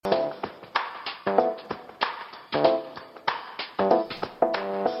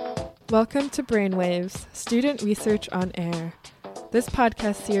Welcome to BRAINWAVES, Student Research on Air. This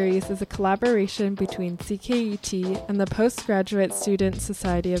podcast series is a collaboration between CKUT and the Postgraduate Student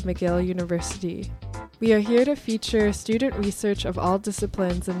Society of McGill University. We are here to feature student research of all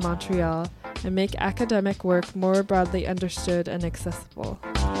disciplines in Montreal and make academic work more broadly understood and accessible.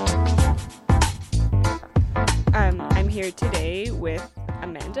 I'm here today with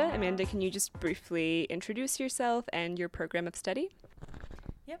Amanda. Amanda, can you just briefly introduce yourself and your program of study?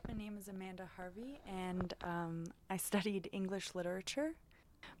 Yep, my name is Amanda Harvey, and I studied English literature.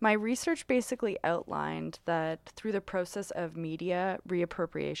 My research basically outlined that through the process of media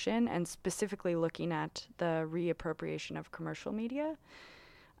reappropriation, and specifically looking at the reappropriation of commercial media,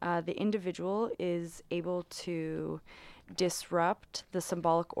 the individual is able to disrupt the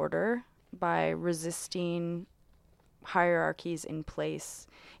symbolic order by resisting hierarchies in place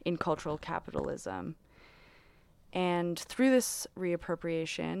in cultural capitalism. And through this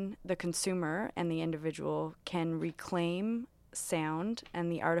reappropriation, the consumer and the individual can reclaim sound and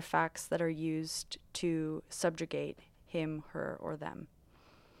the artifacts that are used to subjugate him, her, or them.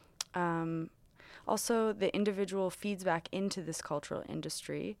 Also, the individual feeds back into this cultural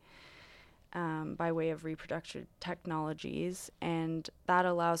industry by way of reproductive technologies, and that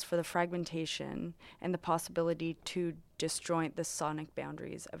allows for the fragmentation and the possibility to disjoint the sonic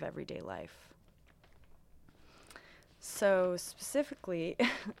boundaries of everyday life. So specifically,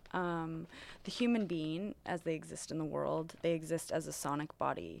 the human being, as they exist in the world, they exist as a sonic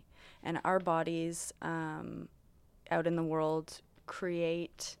body. And our bodies out in the world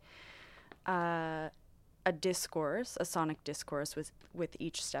create a discourse, a sonic discourse with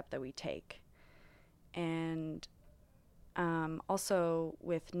each step that we take. And also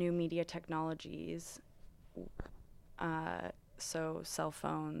with new media technologies, so cell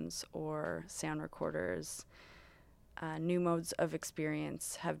phones or sound recorders, new modes of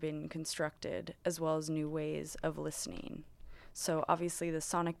experience have been constructed, as well as new ways of listening. So obviously the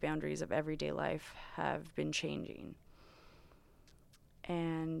sonic boundaries of everyday life have been changing.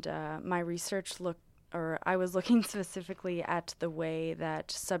 And my research I was looking specifically at the way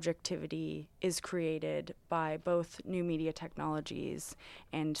that subjectivity is created by both new media technologies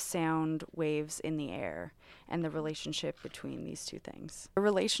and sound waves in the air, and the relationship between these two things. The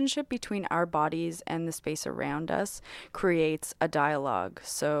relationship between our bodies and the space around us creates a dialogue.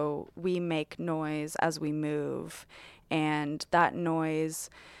 So we make noise as we move, and that noise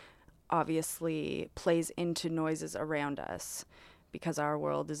obviously plays into noises around us, because our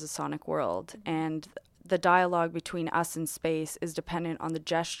world is a sonic world, and the dialogue between us and space is dependent on the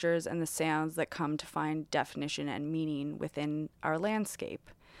gestures and the sounds that come to find definition and meaning within our landscape.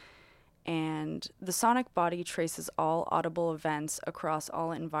 And the sonic body traces all audible events across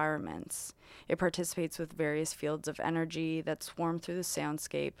all environments. It participates with various fields of energy that swarm through the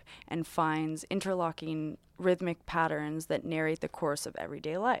soundscape and finds interlocking rhythmic patterns that narrate the course of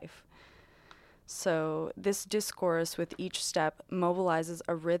everyday life. So this discourse with each step mobilizes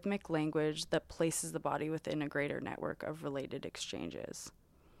a rhythmic language that places the body within a greater network of related exchanges.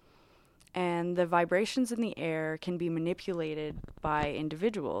 And the vibrations in the air can be manipulated by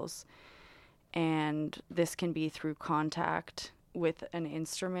individuals, and this can be through contact with an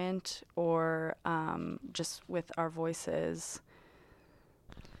instrument or just with our voices.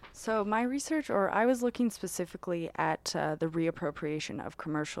 So my research, I was looking specifically at the reappropriation of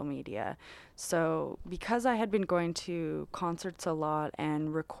commercial media. So because I had been going to concerts a lot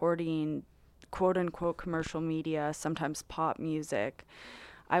and recording quote-unquote commercial media, sometimes pop music,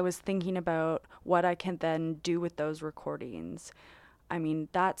 I was thinking about what I can then do with those recordings. I mean,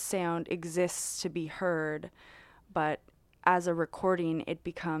 that sound exists to be heard, but as a recording, it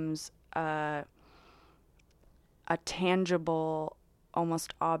becomes a tangible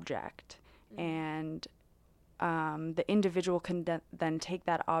almost object, and the individual can then take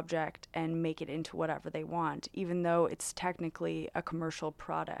that object and make it into whatever they want, even though it's technically a commercial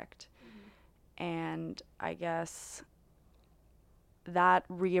product. And I guess that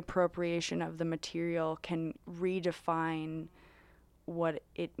reappropriation of the material can redefine what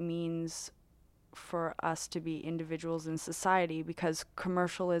it means for us to be individuals in society, because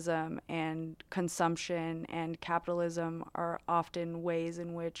commercialism and consumption and capitalism are often ways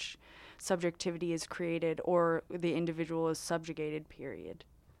in which subjectivity is created or the individual is subjugated, period.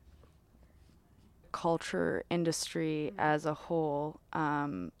 Culture industry as a whole,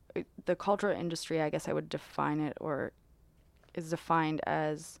 the cultural industry, I guess I would define it, or is defined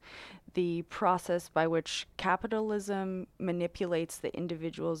as the process by which capitalism manipulates the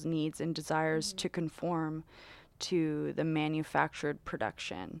individual's needs and desires to conform to the manufactured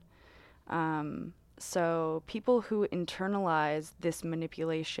production. So people who internalize this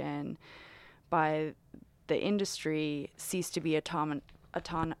manipulation by the industry cease to be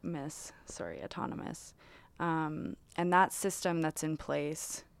autonomous. And that system that's in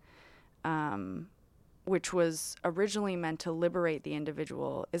place, which was originally meant to liberate the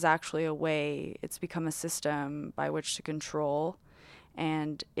individual, is actually it's become a system by which to control,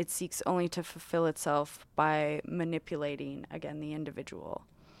 and it seeks only to fulfill itself by manipulating, again, the individual.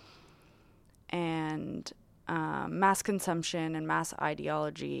 And mass consumption and mass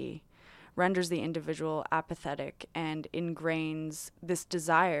ideology renders the individual apathetic and ingrains this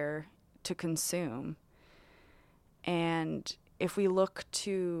desire to consume. And if we look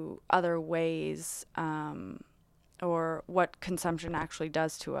to other ways or what consumption actually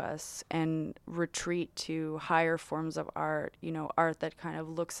does to us and retreat to higher forms of art, art that kind of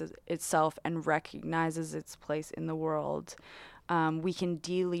looks at itself and recognizes its place in the world, we can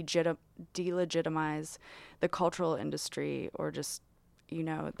delegitimize the cultural industry, or just,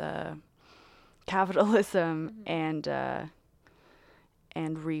 the capitalism, and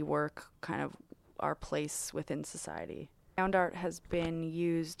rework kind of our place within society. Sound art has been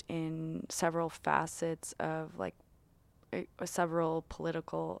used in several facets of several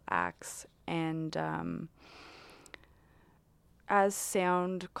political acts, and as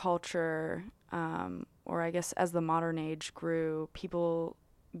sound culture, or I guess as the modern age grew, people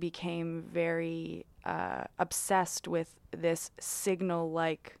became very obsessed with this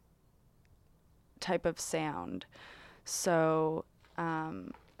signal-like type of sound. So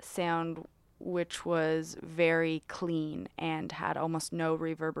sound which was very clean and had almost no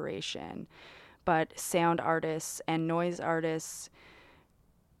reverberation. But sound artists and noise artists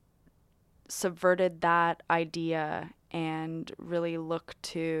subverted that idea and really looked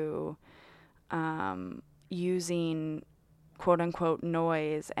to using quote-unquote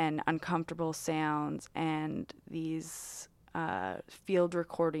noise and uncomfortable sounds and these field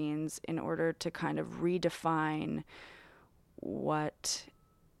recordings in order to kind of redefine what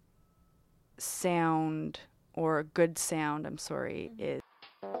sound, or good sound, is.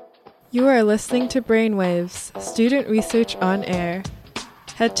 You are listening to BRAINWAVES, student research on air.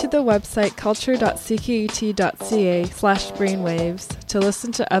 Head to the website culture.cket.ca/brainwaves to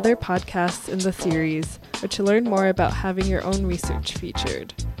listen to other podcasts in the series, or to learn more about having your own research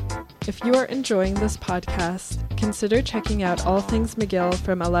featured. If you are enjoying this podcast, consider checking out All Things McGill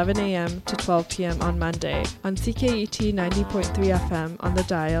from 11 a.m. to 12 p.m. on Monday on CKET 90.3 FM on the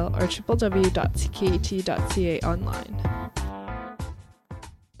dial, or www.cket.ca online.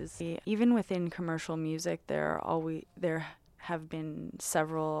 Even within commercial music, there have been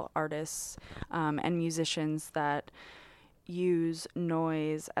several artists and musicians that use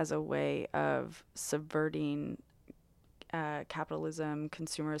noise as a way of subverting capitalism,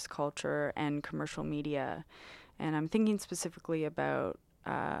 consumerist culture, and commercial media. And I'm thinking specifically about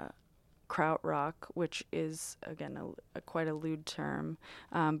krautrock, which is, again, quite a lewd term,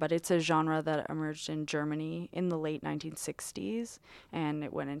 but it's a genre that emerged in Germany in the late 1960s, and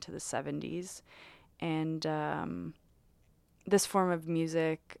it went into the 70s. And this form of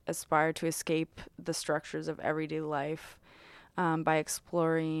music aspired to escape the structures of everyday life by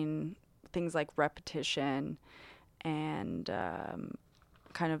exploring things like repetition and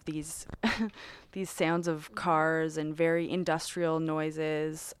kind of these these sounds of cars and very industrial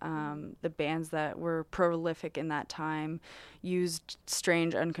noises. The bands that were prolific in that time used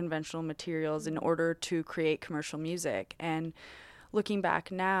strange, unconventional materials in order to create commercial music. And looking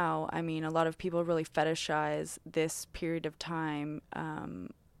back now, I mean, a lot of people really fetishize this period of time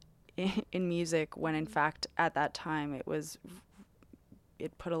in music, when in fact at that time it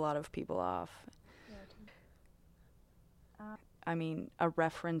put a lot of people off. I mean, a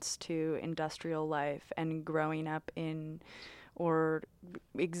reference to industrial life and growing up in a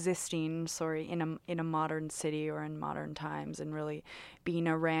modern city or in modern times, and really being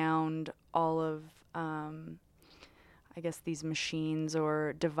around all of, I guess, these machines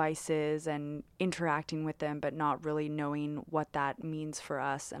or devices and interacting with them, but not really knowing what that means for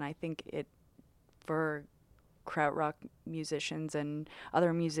us. And I think for krautrock musicians and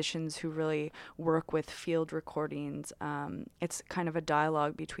other musicians who really work with field recordings, it's kind of a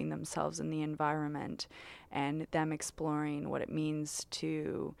dialogue between themselves and the environment, and them exploring what it means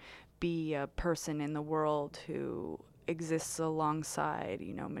to be a person in the world who exists alongside,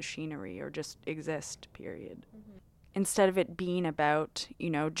 machinery, or just exist, period. Mm-hmm. Instead of it being about,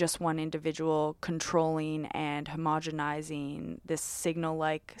 just one individual controlling and homogenizing this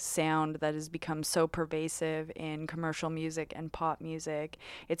signal-like sound that has become so pervasive in commercial music and pop music,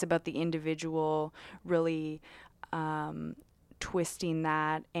 it's about the individual really twisting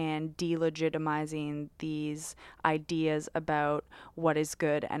that and delegitimizing these ideas about what is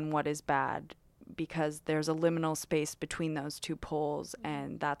good and what is bad, because there's a liminal space between those two poles,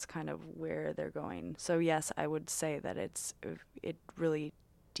 and that's kind of where they're going. So yes, I would say that it really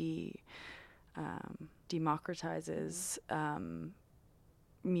democratizes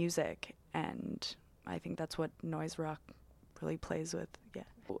music, and I think that's what noise rock really plays with. Yeah.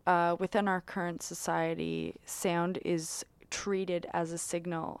 Within our current society, sound is treated as a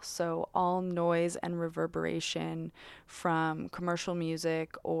signal. So all noise and reverberation from commercial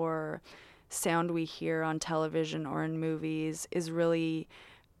music or sound we hear on television or in movies is really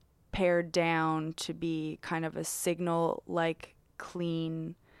pared down to be kind of a signal like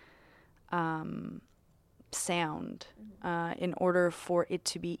clean sound in order for it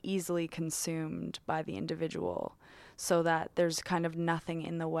to be easily consumed by the individual, so that there's kind of nothing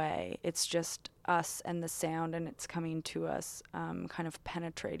in the way. It's just us and the sound, and it's coming to us, kind of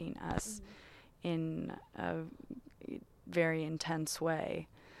penetrating us in a very intense way.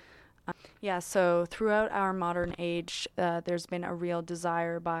 So throughout our modern age, there's been a real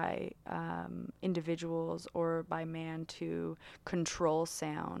desire by individuals or by man to control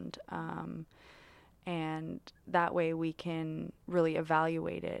sound, and that way we can really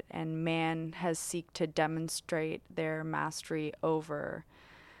evaluate it. And man has sought to demonstrate their mastery over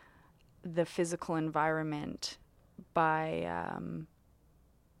the physical environment by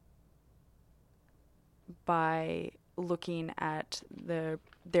looking at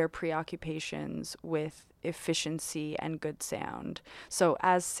their preoccupations with efficiency and good sound. So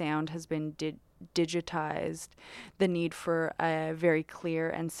as sound has been digitized, the need for a very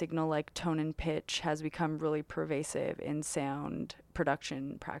clear and signal-like tone and pitch has become really pervasive in sound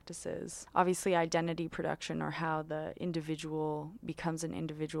production practices. Obviously, identity production, or how the individual becomes an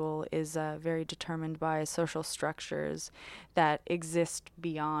individual, is very determined by social structures that exist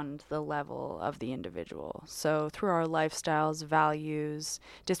beyond the level of the individual. So through our lifestyles, values,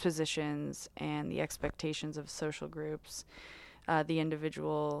 dispositions, and the expectations of social groups, the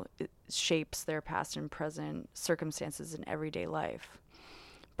individual shapes their past and present circumstances in everyday life.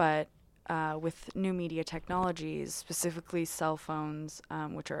 But with new media technologies, specifically cell phones,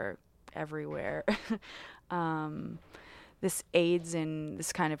 which are everywhere, this aids in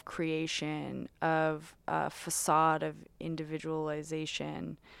this kind of creation of a facade of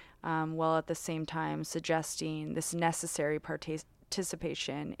individualization, while at the same time suggesting this necessary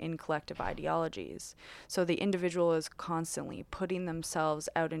participation in collective ideologies. So the individual is constantly putting themselves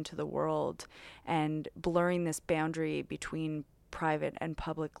out into the world and blurring this boundary between private and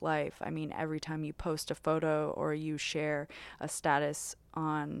public life. I mean, every time you post a photo or you share a status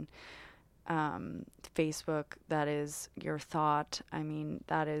on Facebook, that is your thought. I mean,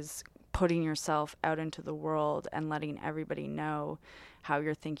 that is putting yourself out into the world and letting everybody know how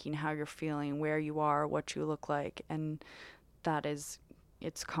you're thinking, how you're feeling, where you are, what you look like, and that is,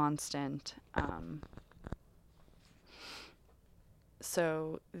 it's constant.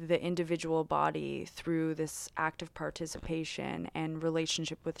 So the individual body, through this active participation and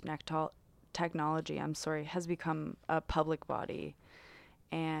relationship with technology, has become a public body.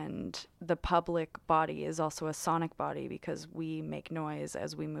 And the public body is also a sonic body, because we make noise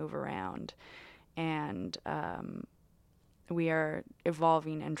as we move around. And we are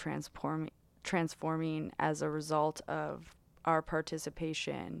evolving and transforming as a result of our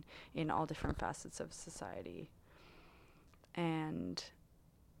participation in all different facets of society. And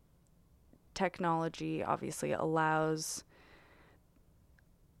technology obviously allows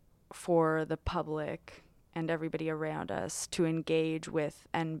for the public and everybody around us to engage with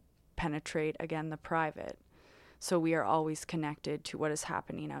and penetrate, again, the private. So we are always connected to what is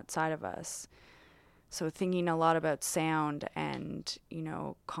happening outside of us. So thinking a lot about sound and,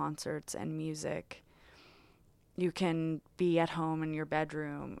 concerts and music, you can be at home in your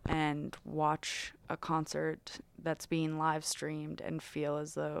bedroom and watch a concert that's being live streamed and feel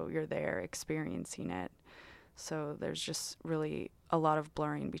as though you're there experiencing it. So there's just really a lot of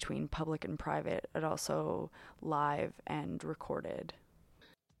blurring between public and private, and also live and recorded.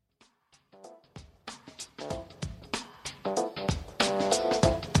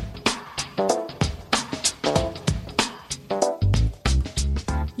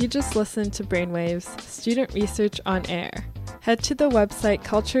 You just listened to BRAINWAVES, Student Research on Air. Head to the website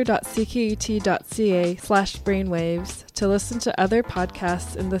culture.cket.ca/brainwaves to listen to other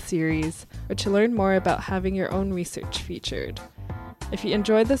podcasts in the series, or to learn more about having your own research featured. If you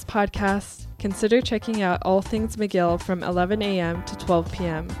enjoyed this podcast, consider checking out All Things McGill from 11 a.m. to 12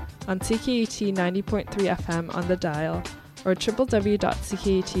 p.m. on CKET 90.3 FM on the dial, or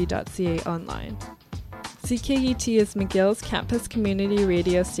www.cket.ca online. CKUT is McGill's campus community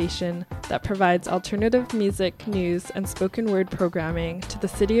radio station that provides alternative music, news, and spoken word programming to the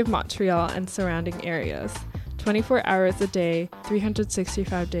city of Montreal and surrounding areas, 24 hours a day,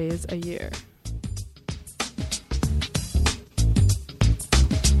 365 days a year.